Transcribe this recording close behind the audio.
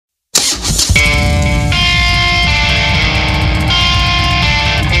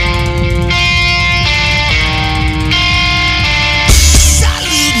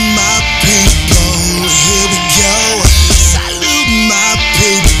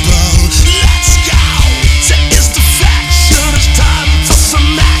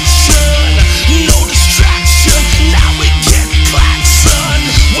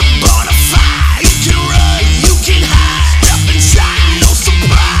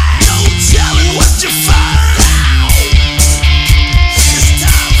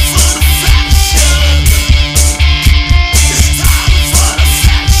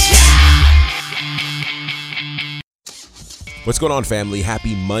What's going on, family?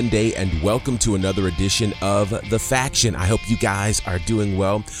 Happy Monday and welcome to another edition of The Faction. I hope you guys are doing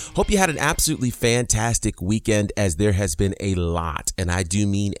well. Hope you had an absolutely fantastic weekend, as there has been a lot, and I do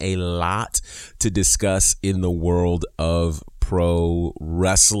mean a lot, to discuss in the world of pro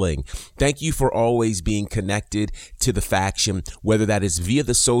wrestling. Thank you for always being connected to The Faction, whether that is via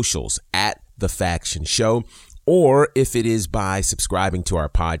the socials at The Faction Show, or if it is by subscribing to our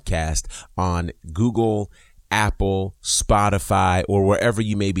podcast on Google, Apple, Spotify, or wherever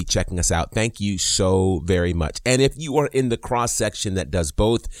you may be checking us out. Thank you so very much. And if you are in the cross section that does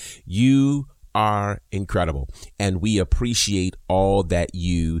both, you are incredible, and we appreciate all that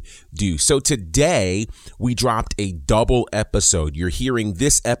you do. So today we dropped a double episode. You're hearing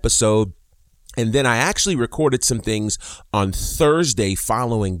this episode, and then I actually recorded some things on Thursday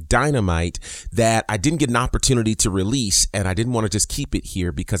following Dynamite that I didn't get an opportunity to release, and I didn't want to just keep it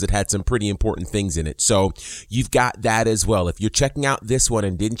here because it had some pretty important things in it. So you've got that as well. If you're checking out this one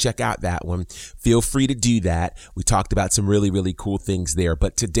and didn't check out that one, feel free to do that. We talked about some really, really cool things there.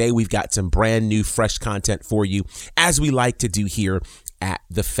 But today we've got some brand new, fresh content for you, as we like to do here at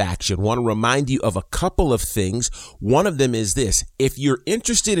The Faction. Want to remind you of a couple of things. One of them is this: if you're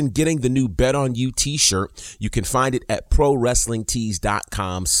interested in getting the new Bet on You t-shirt, you can find it at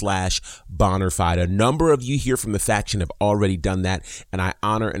prowrestlingtees.com/Bonnerfied. A number of you here from The Faction have already done that, and I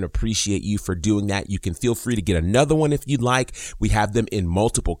honor and appreciate you for doing that. You can feel free to get another one if you'd like. We have them in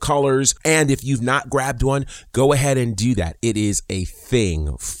multiple colors, and if you've not grabbed one, go ahead and do that. It is a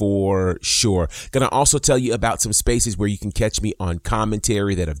thing for sure. Gonna also tell you about some spaces where you can catch me on commentary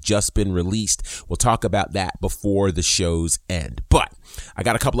that have just been released. We'll talk about that before the shows end. But I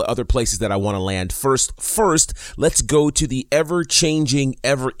got a couple of other places that I want to land. First, let's go to the ever-changing,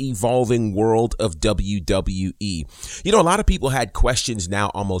 ever-evolving world of WWE. You know, a lot of people had questions now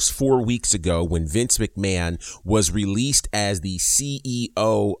almost 4 weeks ago when Vince McMahon was released as the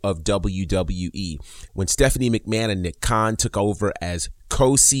CEO of WWE, when Stephanie McMahon and Nick Khan took over as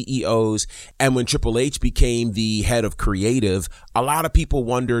co-CEOs, and when Triple H became the head of creative. A lot of people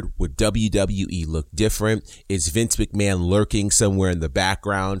wondered, would WWE look different? Is Vince McMahon lurking somewhere in the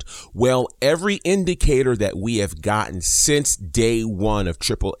background? Well, every indicator that we have gotten since day one of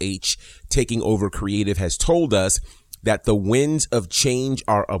Triple H taking over creative has told us that the winds of change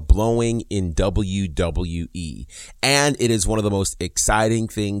are a-blowing in WWE. And it is one of the most exciting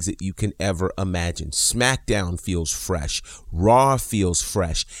things that you can ever imagine. SmackDown feels fresh. Raw feels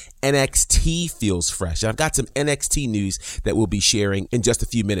fresh. NXT feels fresh. And I've got some NXT news that we'll be sharing in just a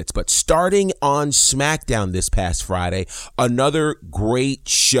few minutes. But starting on SmackDown this past Friday, another great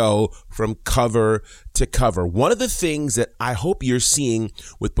show from cover to cover. One of the things that I hope you're seeing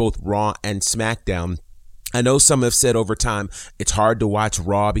with both Raw and SmackDown, I know some have said over time, it's hard to watch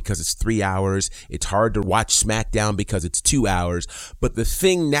Raw because it's 3 hours. It's hard to watch SmackDown because it's 2 hours. But the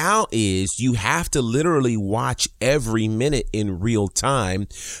thing now is you have to literally watch every minute in real time,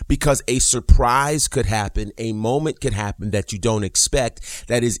 because a surprise could happen. A moment could happen that you don't expect,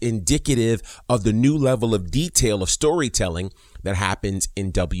 that is indicative of the new level of detail of storytelling that happens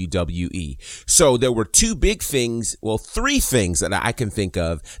in WWE. So there were three things that I can think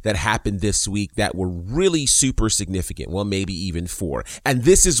of that happened this week that were really super significant. Well, maybe even 4. And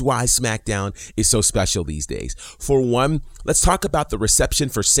this is why SmackDown is so special these days. For one, let's talk about the reception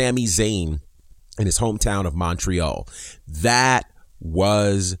for Sami Zayn in his hometown of Montreal. That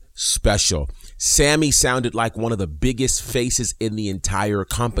was special. Sami sounded like one of the biggest faces in the entire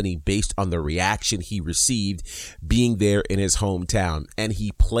company based on the reaction he received being there in his hometown. And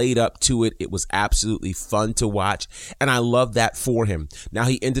he played up to it. It was absolutely fun to watch, and I love that for him. Now,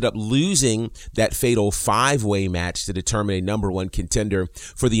 he ended up losing that fatal 5-way match to determine a number 1 contender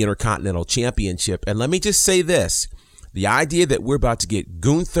for the Intercontinental Championship. And let me just say this: the idea that we're about to get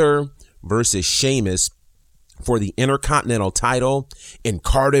Gunther versus Sheamus for the Intercontinental title in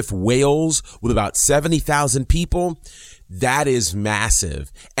Cardiff, Wales, with about 70,000 people, that is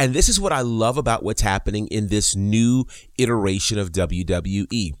massive. And this is what I love about what's happening in this new iteration of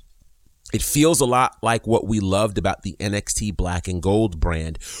WWE. It feels a lot like what we loved about the NXT Black and Gold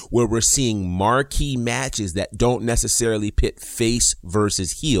brand, where we're seeing marquee matches that don't necessarily pit face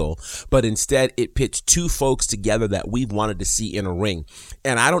versus heel, but instead it pits two folks together that we've wanted to see in a ring.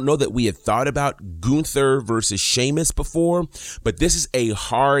 And I don't know that we had thought about Gunther versus Sheamus before, but this is a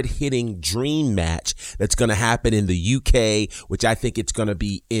hard-hitting dream match that's going to happen in the UK, which I think it's going to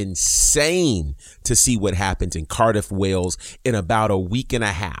be insane to see what happens in Cardiff, Wales in about a week and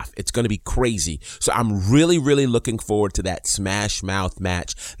a half. It's going to be crazy. So I'm really, really looking forward to that Smash Mouth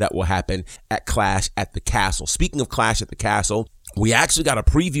match that will happen at Clash at the Castle. Speaking of Clash at the Castle, we actually got a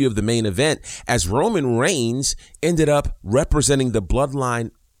preview of the main event as Roman Reigns ended up representing the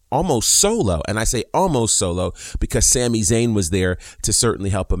Bloodline almost solo. And I say almost solo because Sami Zayn was there to certainly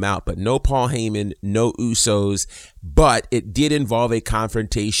help him out, but no Paul Heyman, no Usos, but it did involve a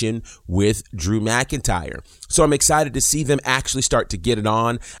confrontation with Drew McIntyre. So I'm excited to see them actually start to get it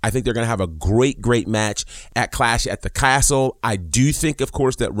on. I think they're going to have a great match at Clash at the Castle. I do think, of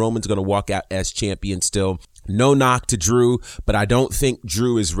course, that Roman's going to walk out as champion still. No knock to Drew, but I don't think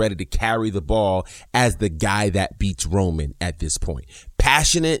Drew is ready to carry the ball as the guy that beats Roman at this point.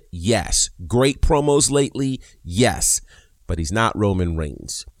 Passionate, yes. Great promos lately, yes. But he's not Roman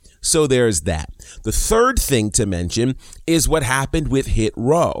Reigns. So there's that. The third thing to mention is what happened with Hit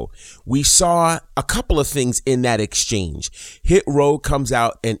Row. We saw a couple of things in that exchange. Hit Row comes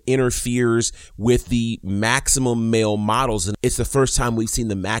out and interferes with the Maximum Male Models, and it's the first time we've seen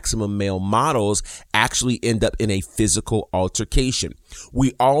the Maximum Male Models actually end up in a physical altercation.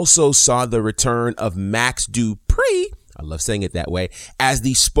 We also saw the return of Max Dupree, I love saying it that way, as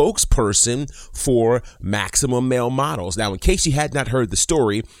the spokesperson for Maximum Male Models. Now, in case you had not heard the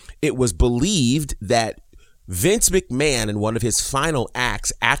story, it was believed that Vince McMahon in one of his final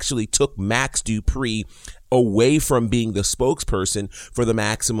acts actually took Max Dupree away from being the spokesperson for the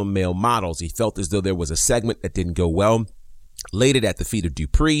Maximum Male Models. He felt as though there was a segment that didn't go well, laid it at the feet of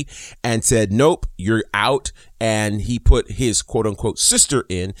Dupree and said, nope, you're out. And he put his quote unquote sister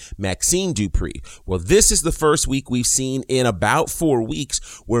in, Maxine Dupree. Well, this is the first week we've seen in about 4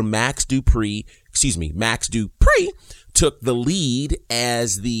 weeks where Max Dupree took the lead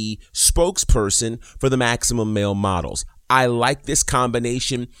as the spokesperson for the Maximum Male Models. I like this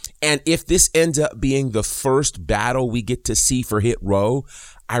combination. And if this ends up being the first battle we get to see for Hit Row,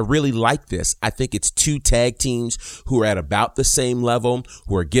 I really like this. I think it's two tag teams who are at about the same level,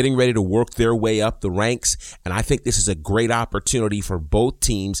 who are getting ready to work their way up the ranks. And I think this is a great opportunity for both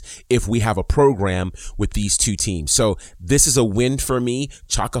teams if we have a program with these two teams. So this is a win for me.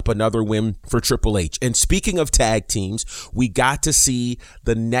 Chalk up another win for Triple H. And speaking of tag teams, we got to see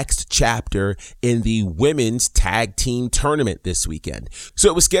the next chapter in the women's tag team tournament this weekend. So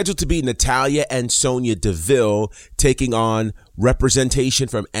it was scheduled to be Natalya and Sonya Deville taking on representation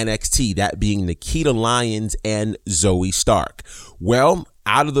from NXT, that being Nikita Lyons and Zoe Stark. Well,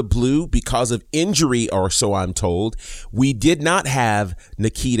 out of the blue, because of injury, or so I'm told, we did not have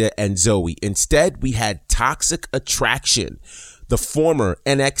Nikita and Zoe. Instead, we had Toxic Attraction, the former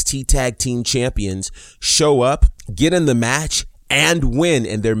NXT Tag Team Champions, show up, get in the match, and win,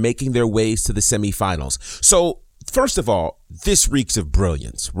 and they're making their ways to the semifinals. So, first of all, this reeks of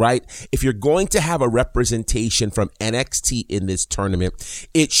brilliance, right? If you're going to have a representation from NXT in this tournament,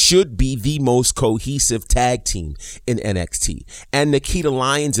 it should be the most cohesive tag team in NXT. And Nikita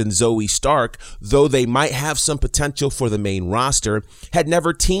Lyons and Zoe Stark, though they might have some potential for the main roster, had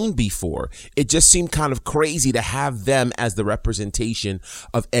never teamed before. It just seemed kind of crazy to have them as the representation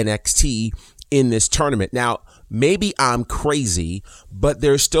of NXT in this tournament. Now, maybe I'm crazy, but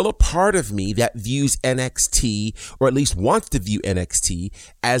there's still a part of me that views NXT, or at least wants to view NXT,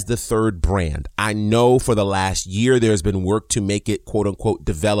 as the third brand. I know for the last year there's been work to make it quote unquote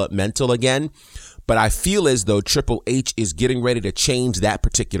developmental again, but I feel as though Triple H is getting ready to change that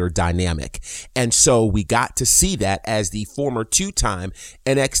particular dynamic. And so we got to see that as the former two-time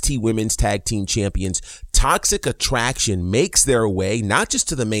NXT Women's Tag Team Champions, Toxic Attraction, makes their way not just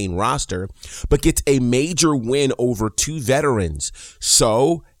to the main roster, but gets a major win over two veterans.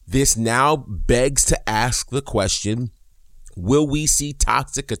 So this now begs to ask the question, will we see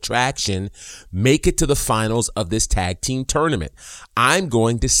Toxic Attraction make it to the finals of this tag team tournament? I'm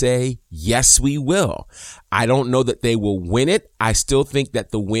going to say, yes, we will. I don't know that they will win it. I still think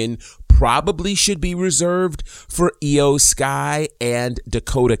that the win probably should be reserved for Io Sky and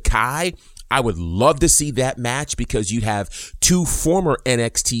Dakota Kai. I would love to see that match because you'd have two former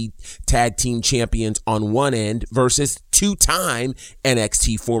NXT tag team champions on one end versus two-time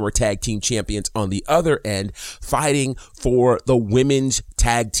NXT former tag team champions on the other end, fighting for the women's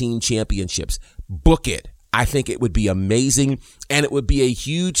tag team championships. Book it. I think it would be amazing, and it would be a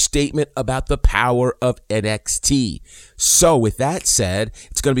huge statement about the power of NXT. So with that said,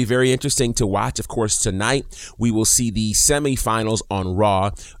 it's going to be very interesting to watch. Of course, tonight we will see the semifinals on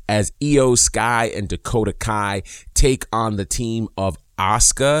Raw as Io Sky and Dakota Kai take on the team of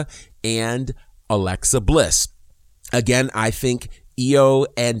Asuka and Alexa Bliss. Again, I think Io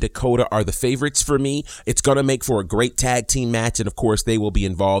and Dakota are the favorites for me. It's going to make for a great tag team match. And of course, they will be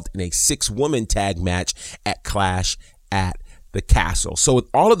involved in a 6-woman tag match at Clash at the Castle. So with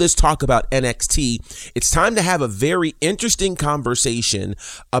all of this talk about NXT, it's time to have a very interesting conversation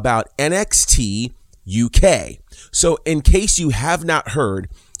about NXT UK. So in case you have not heard,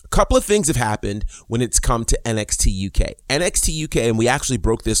 a couple of things have happened when it's come to NXT UK. NXT UK, and we actually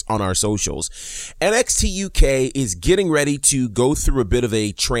broke this on our socials, NXT UK is getting ready to go through a bit of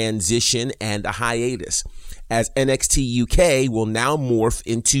a transition and a hiatus, as NXT UK will now morph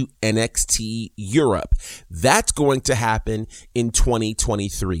into NXT Europe. That's going to happen in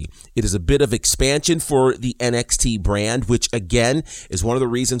 2023. It is a bit of expansion for the NXT brand, which again is one of the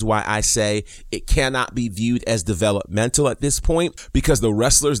reasons why I say it cannot be viewed as developmental at this point, because the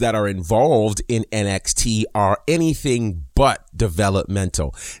wrestlers that are involved in NXT are anything but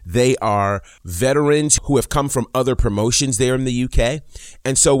developmental. They are veterans who have come from other promotions there in the UK.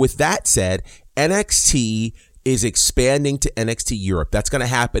 And so with that said, NXT is expanding to NXT Europe. That's going to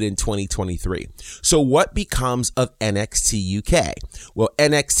happen in 2023. So what becomes of NXT UK? Well,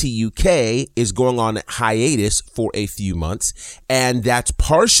 NXT UK is going on hiatus for a few months, and that's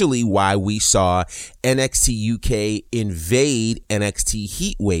partially why we saw NXT UK invade NXT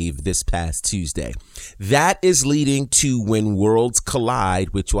Heatwave this past Tuesday. That is leading to When Worlds Collide,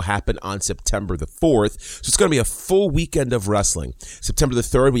 which will happen on September the 4th. So it's going to be a full weekend of wrestling. September the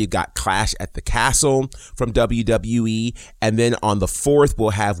 3rd, we got Clash at the Castle from WWE. And then on the 4th, we'll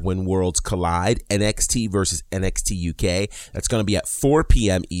have When Worlds Collide, NXT versus NXT UK. That's going to be at 4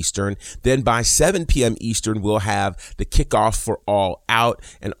 p.m. Eastern. Then by 7 p.m. Eastern, we'll have the kickoff for All Out.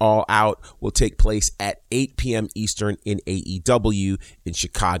 And All Out will take place at 8 p.m. Eastern in AEW in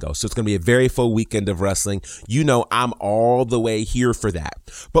Chicago. So it's going to be a very full weekend of wrestling. You know, I'm all the way here for that.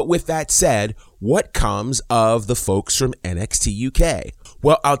 But with that said, what comes of the folks from NXT UK?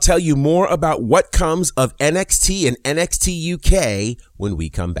 Well, I'll tell you more about what comes of NXT and NXT UK when we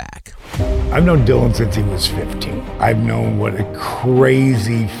come back. I've known Dylan since he was 15. I've known what a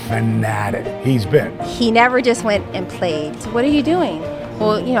crazy fanatic he's been. He never just went and played. So what are you doing?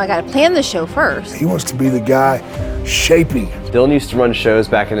 Well, I got to plan the show first. He wants to be the guy shaping it. Dylan used to run shows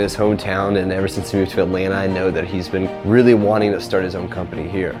back in his hometown, and ever since he moved to Atlanta, I know that he's been really wanting to start his own company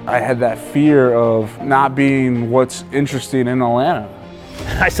here. I had that fear of not being what's interesting in Atlanta.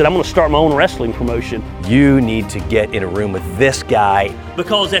 I said, I'm going to start my own wrestling promotion. You need to get in a room with this guy.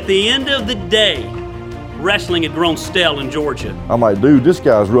 Because at the end of the day, wrestling had grown stale in Georgia. I'm like, dude, this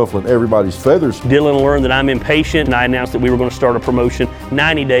guy's ruffling everybody's feathers. Dylan learned that I'm impatient, and I announced that we were going to start a promotion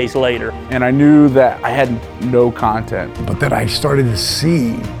 90 days later. And I knew that I had no content. But then I started to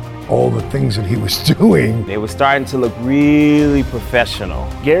see all the things that he was doing. It was starting to look really professional.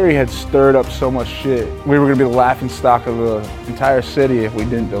 Gary had stirred up so much shit. We were going to be the laughing stock of the entire city if we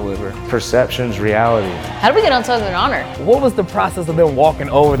didn't deliver. Perception's reality. How did we get on Southern Honor? What was the process of them walking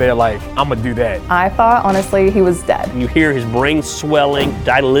over there like, I'm gonna do that? I thought, honestly, he was dead. You hear his brain swelling.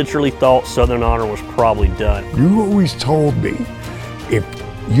 I literally thought Southern Honor was probably done. You always told me, if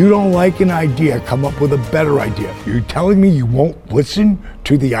you don't like an idea, come up with a better idea. You're telling me you won't listen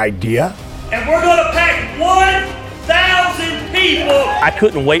to the idea? And we're going to pack 1,000 people. I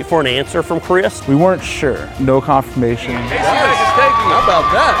couldn't wait for an answer from Chris. We weren't sure. No confirmation. How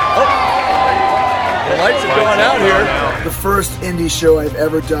about that? The lights are going out here. The first indie show I've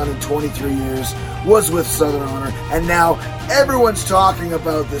ever done in 23 years was with Southern Honor, and now everyone's talking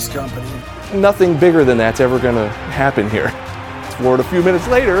about this company. Nothing bigger than that's ever going to happen here. A few minutes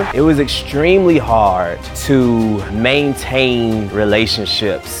later, it was extremely hard to maintain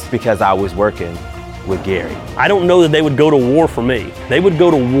relationships because I was working with Gary. I don't know that they would go to war for me. They would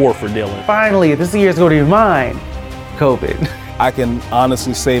go to war for Dylan. Finally, this year's going to be mine. COVID. I can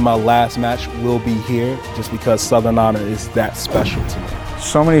honestly say my last match will be here just because Southern Honor is that special to me.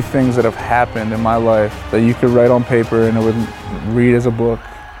 So many things that have happened in my life that you could write on paper and it would read as a book.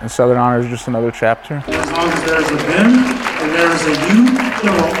 And Southern Honor is just another chapter. As long as there's a them and there's a you,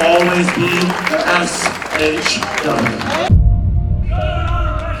 there will always be an SHW.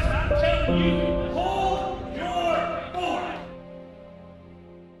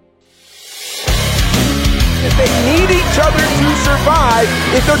 They need each other to survive.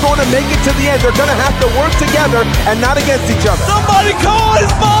 If they're going to make it to the end, they're going to have to work together and not against each other. Somebody call his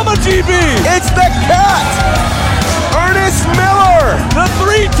mama, GB! It's the Cat! Ernest Miller! The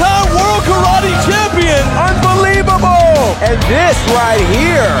 3-time World Karate Champion! Unbelievable! And this right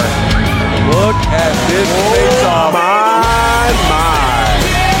here. Look at this face-off. My.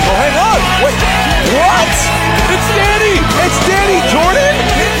 Oh, hang on! Wait, what? It's Danny! It's Danny Jordan!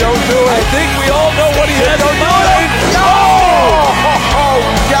 Don't do it. I think we all know what he has in mind. Oh,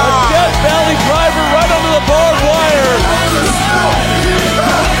 God. A Death Valley driver right under the barbed wire.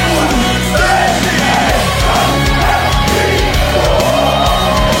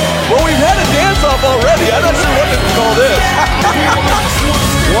 Well, we've had a dance-off already. I'm not sure what to call this.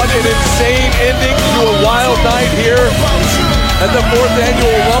 What an insane ending to a wild night here at the 4th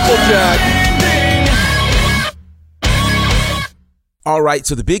annual Rumblejack. All right,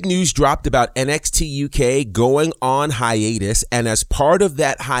 so the big news dropped about NXT UK going on hiatus, and as part of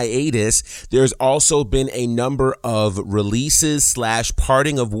that hiatus, there's also been a number of releases /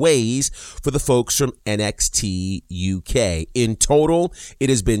 parting of ways for the folks from NXT UK. In total,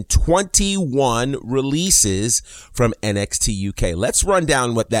 it has been 21 releases from NXT UK. Let's run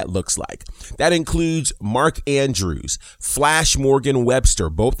down what that looks like. That includes Mark Andrews, Flash Morgan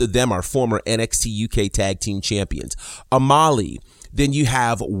Webster, both of them are former NXT UK Tag Team Champions, Amali. Then you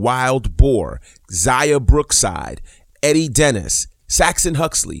have Wild Boar, Zaya Brookside, Eddie Dennis, Saxon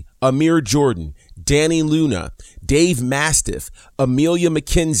Huxley, Amir Jordan, Danny Luna, Dave Mastiff, Amelia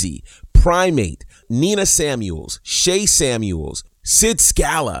McKenzie, Primate, Nina Samuels, Shay Samuels, Sid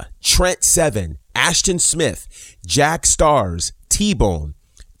Scala, Trent Seven, Ashton Smith, Jack Stars, T-Bone,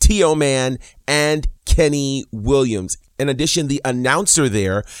 T.O. Man, and Kenny Williams. In addition, the announcer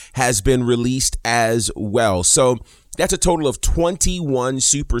there has been released as well. So that's a total of 21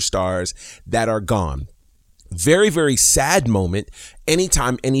 superstars that are gone. Very, very sad moment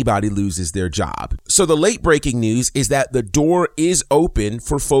anytime anybody loses their job. So the late breaking news is that the door is open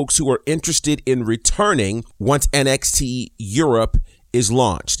for folks who are interested in returning once NXT Europe is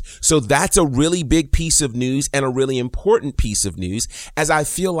launched. So that's a really big piece of news and a really important piece of news, as I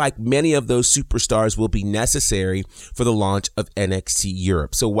feel like many of those superstars will be necessary for the launch of NXT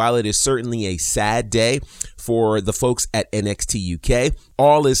Europe. So while it is certainly a sad day for the folks at NXT UK,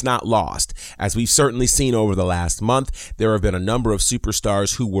 all is not lost. As we've certainly seen over the last month, there have been a number of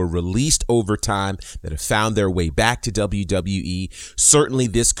superstars who were released over time that have found their way back to WWE. Certainly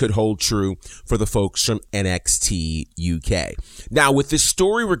this could hold true for the folks from NXT UK. Now, with this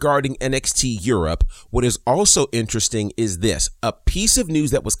story regarding NXT Europe, what is also interesting is this, a piece of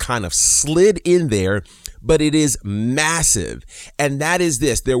news that was kind of slid in there, but it is massive. And that is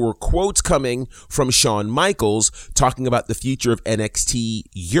this. There were quotes coming from Shawn Michaels talking about the future of NXT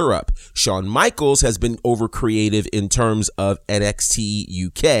Europe. Shawn Michaels has been over creative in terms of NXT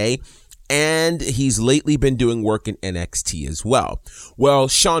UK, and he's lately been doing work in NXT as well. Well,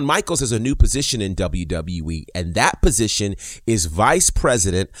 Shawn Michaels has a new position in WWE, and that position is Vice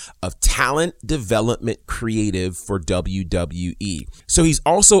President of Talent Development Creative for WWE. So he's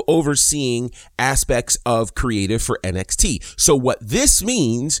also overseeing aspects of creative for NXT. So what this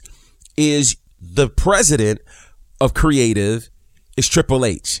means is the president of creative is Triple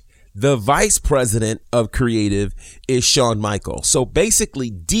H. The vice president of creative is Shawn Michaels. So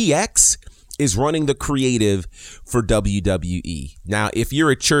basically, DX is running the creative for WWE. Now, if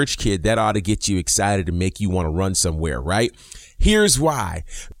you're a church kid, that ought to get you excited and make you want to run somewhere, right? Here's why.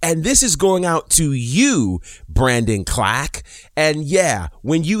 And this is going out to you, Brandon Clack. And yeah,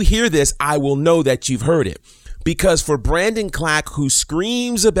 when you hear this, I will know that you've heard it. Because for Brandon Clack, who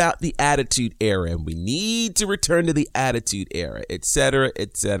screams about the Attitude Era, and we need to return to the Attitude Era, etc.,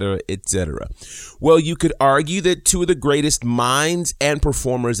 etc., etc. Well, you could argue that two of the greatest minds and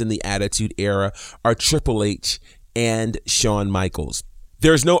performers in the Attitude Era are Triple H and Shawn Michaels.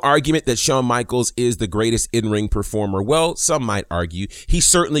 There's no argument that Shawn Michaels is the greatest in-ring performer. Well, some might argue he's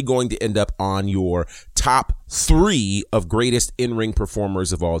certainly going to end up on your top 3 of greatest in-ring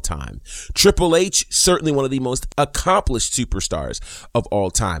performers of all time. Triple H, certainly one of the most accomplished superstars of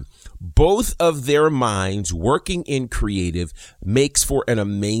all time. Both of their minds working in creative makes for an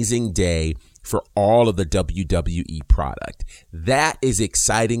amazing day for all of the WWE product. That is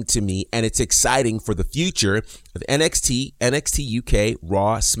exciting to me, and it's exciting for the future of NXT, NXT UK,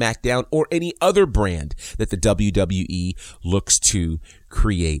 Raw, SmackDown, or any other brand that the WWE looks to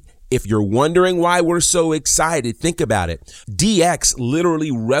create. If you're wondering why we're so excited, think about it. DX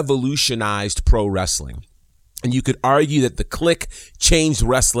literally revolutionized pro wrestling. And you could argue that the Click changed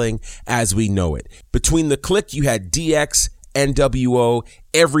wrestling as we know it. Between the Click, you had DX, NWO,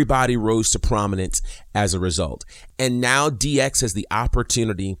 everybody rose to prominence as a result. And now DX has the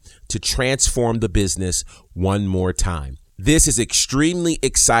opportunity to transform the business one more time. This is extremely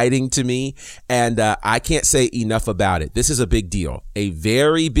exciting to me, and I can't say enough about it. This is a big deal, a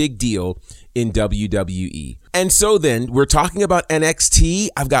very big deal in WWE. And so then we're talking about NXT.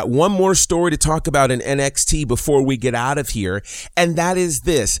 I've got one more story to talk about in NXT before we get out of here, and that is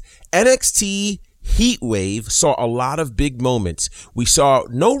this. NXT Heatwave saw a lot of big moments. We saw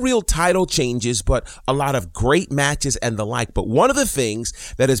no real title changes, but a lot of great matches and the like. But one of the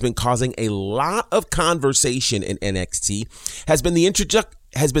things that has been causing a lot of conversation in NXT has been the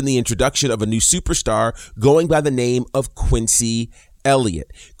introduction of a new superstar going by the name of Quincy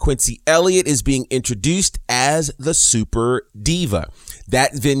Elliott. Quincy Elliott is being introduced as the Super Diva.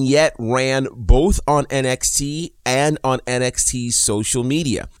 That vignette ran both on NXT and on NXT's social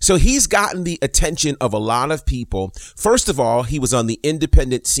media. So he's gotten the attention of a lot of people. First of all, he was on the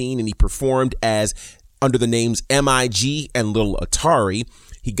independent scene and he performed as under the names MIG and Little Atari.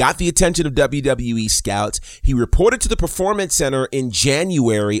 He got the attention of WWE scouts. He reported to the Performance Center in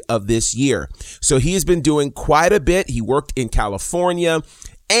January of this year. So he has been doing quite a bit. He worked in California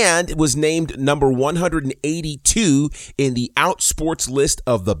and was named number 182 in the Outsports list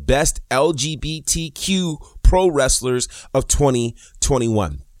of the best LGBTQ pro wrestlers of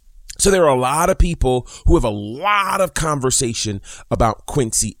 2021. So there are a lot of people who have a lot of conversation about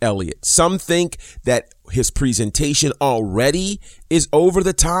Quincy Elliott. Some think that his presentation already is over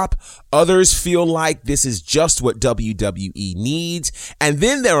the top. Others feel like this is just what WWE needs. And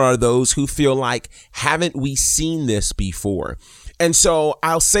then there are those who feel like, haven't we seen this before? And so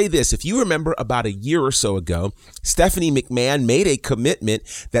I'll say this, if you remember about a year or so ago, Stephanie McMahon made a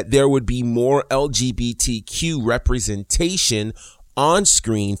commitment that there would be more LGBTQ representation on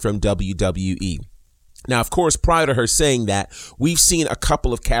screen from WWE. Now, of course, prior to her saying that, we've seen a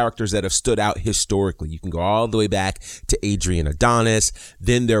couple of characters that have stood out historically. You can go all the way back to Adrian Adonis.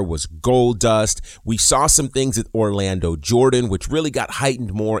 Then there was Goldust. We saw some things with Orlando Jordan, which really got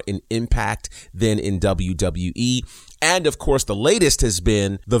heightened more in impact than in WWE. And of course, the latest has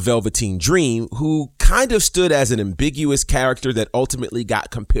been the Velveteen Dream, who kind of stood as an ambiguous character that ultimately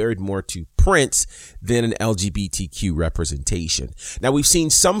got compared more to Prince than an LGBTQ representation. Now, we've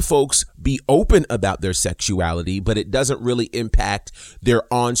seen some folks be open about their sexuality, but it doesn't really impact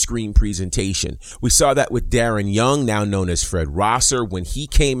their on-screen presentation. We saw that with Darren Young, now known as Fred Rosser, when he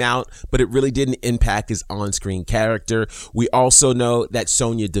came out, but it really didn't impact his on-screen character. We also know that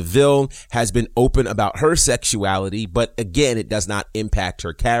Sonya Deville has been open about her sexuality, but again, it does not impact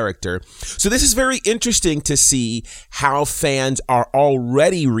her character. So this is very interesting to see how fans are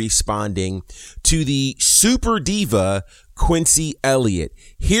already responding to the Super Diva Quincy Elliott.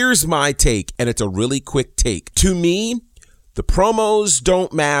 Here's my take, and it's a really quick take. To me, the promos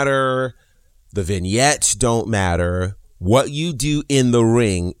don't matter. The vignettes don't matter. What you do in the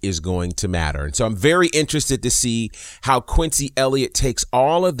ring is going to matter. And so I'm very interested to see how Quincy Elliott takes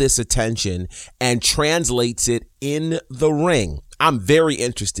all of this attention and translates it in the ring. I'm very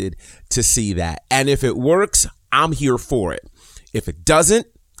interested to see that. And if it works, I'm here for it. If it doesn't,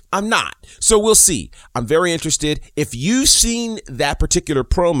 I'm not. So we'll see. I'm very interested. If you've seen that particular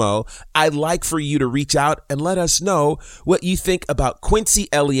promo, I'd like for you to reach out and let us know what you think about Quincy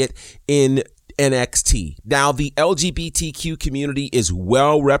Elliott in NXT. Now, the LGBTQ community is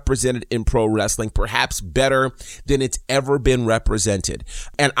well represented in pro wrestling, perhaps better than it's ever been represented.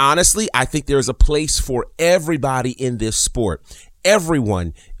 And honestly, I think there's a place for everybody in this sport.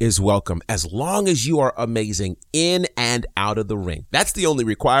 Everyone is welcome as long as you are amazing in and out of the ring. That's the only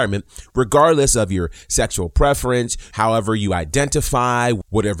requirement, regardless of your sexual preference, however you identify,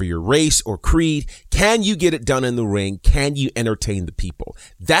 whatever your race or creed. Can you get it done in the ring? Can you entertain the people?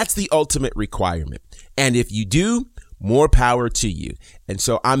 That's the ultimate requirement. And if you do, more power to you. And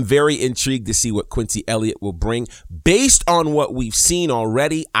so I'm very intrigued to see what Quincy Elliott will bring. Based on what we've seen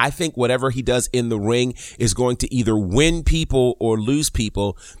already, I think whatever he does in the ring is going to either win people or lose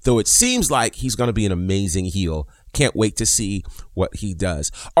people, though it seems like he's going to be an amazing heel. Can't wait to see what he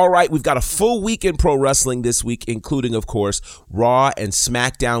does. All right, we've got a full week in pro wrestling this week, including, of course, Raw and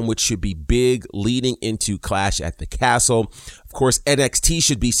SmackDown, which should be big leading into Clash at the Castle. Of course, NXT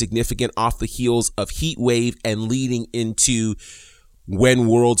should be significant off the heels of Heat Wave and leading into When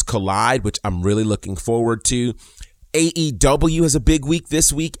Worlds Collide, which I'm really looking forward to. AEW has a big week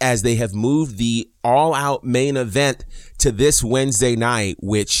this week as they have moved the all-out main event to this Wednesday night,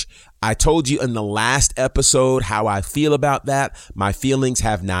 which I told you in the last episode how I feel about that. My feelings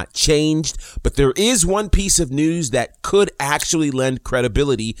have not changed, but there is one piece of news that could actually lend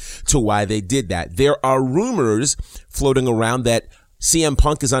credibility to why they did that. There are rumors floating around that CM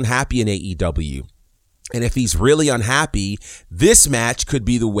Punk is unhappy in AEW. And if he's really unhappy, this match could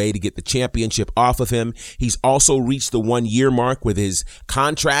be the way to get the championship off of him. He's also reached the 1 year mark with his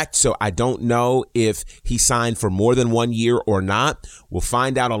contract, so I don't know if he signed for more than 1 year or not. We'll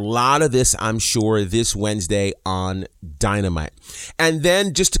find out a lot of this, I'm sure, this Wednesday on Dynamite. And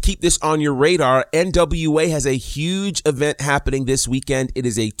then just to keep this on your radar, NWA has a huge event happening this weekend. It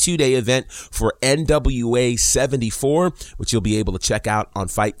is a 2-day event for NWA 74, which you'll be able to check out on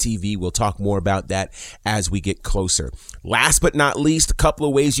Fight TV. We'll talk more about that as we get closer. Last but not least, a couple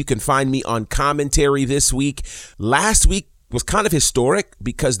of ways you can find me on commentary this week. Last week, was kind of historic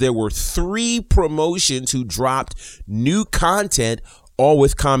because there were 3 promotions who dropped new content, all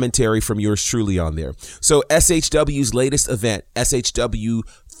with commentary from yours truly on there. So SHW's latest event, SHW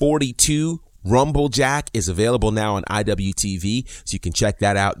 42 Rumble Jack, is available now on IWTV, so you can check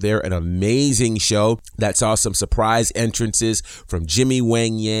that out there. An amazing show that saw some surprise entrances from Jimmy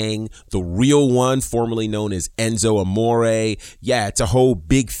Wang Yang, the real one, formerly known as Enzo Amore. Yeah, it's a whole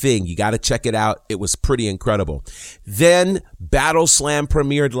big thing. You got to check it out. It was pretty incredible. Then Battle Slam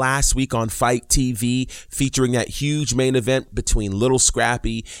premiered last week on Fight TV, featuring that huge main event between Little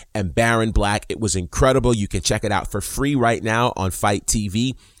Scrappy and Baron Black. It was incredible. You can check it out for free right now on Fight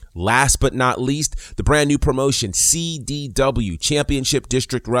TV. Last but not least, the brand new promotion, CDW, Championship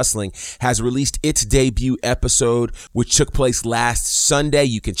District Wrestling, has released its debut episode, which took place last Sunday.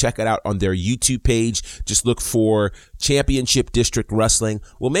 You can check it out on their YouTube page. Just look for Championship District Wrestling.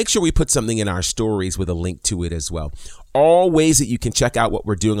 We'll make sure we put something in our stories with a link to it as well. All ways that you can check out what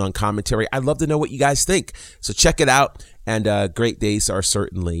we're doing on commentary. I'd love to know what you guys think. So check it out, and great days are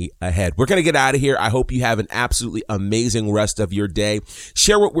certainly ahead. We're going to get out of here. I hope you have an absolutely amazing rest of your day.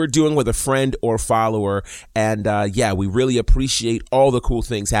 Share what we're doing with a friend or follower. And yeah, we really appreciate all the cool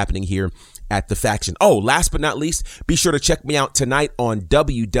things happening here at The Faction. Oh, last but not least, be sure to check me out tonight on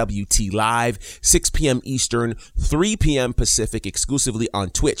WWT Live, 6 p.m. Eastern, 3 p.m. Pacific, exclusively on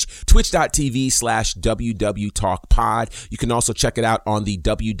Twitch, twitch.tv/WW-Talk-Pod. You can also check it out on the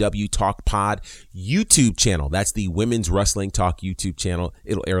WW Talk Pod YouTube channel. That's the Women's Wrestling Talk YouTube channel.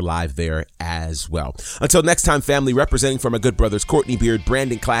 It'll air live there as well. Until next time, family, representing for my good brothers, Courtney Beard,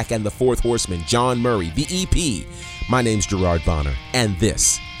 Brandon Clack, and the Fourth Horseman, John Murray, the EP, my name's Gerard Bonner, and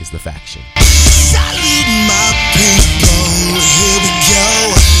this is The Faction. Salute my people, here